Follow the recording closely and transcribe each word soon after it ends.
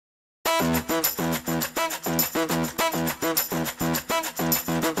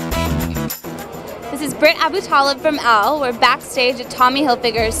This is Britt Aboutaleb from ELLE. We're backstage at Tommy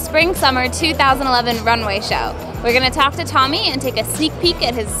Hilfiger's Spring-Summer 2011 runway show. We're going to talk to Tommy and take a sneak peek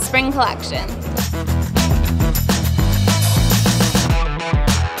at his spring collection.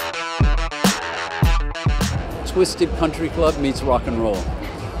 Twisted country club meets rock and roll.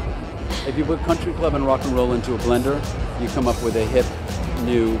 If you put country club and rock and roll into a blender, you come up with a hip,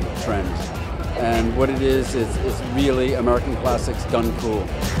 new trend. And what it is really American classics done cool.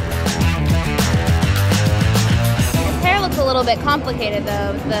 His hair looks a little bit complicated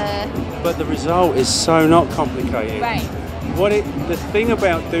though. But the result is so not complicated. Right. The thing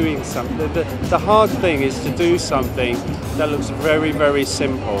about doing something, the hard thing is to do something that looks very, very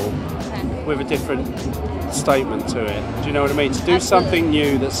simple with a different statement to it. Do you know what I mean? To do something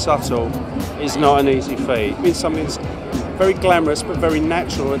new that's subtle is not an easy feat. I mean, something that's very glamorous but very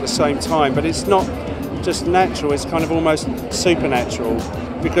natural at the same time. But it's not just natural, it's kind of almost supernatural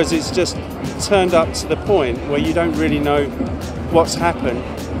because it's just turned up to the point where you don't really know what's happened,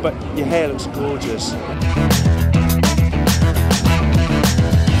 but your hair looks gorgeous.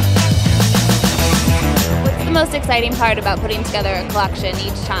 What's the most exciting part about putting together a collection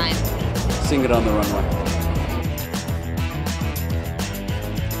each time? Seeing it on the runway.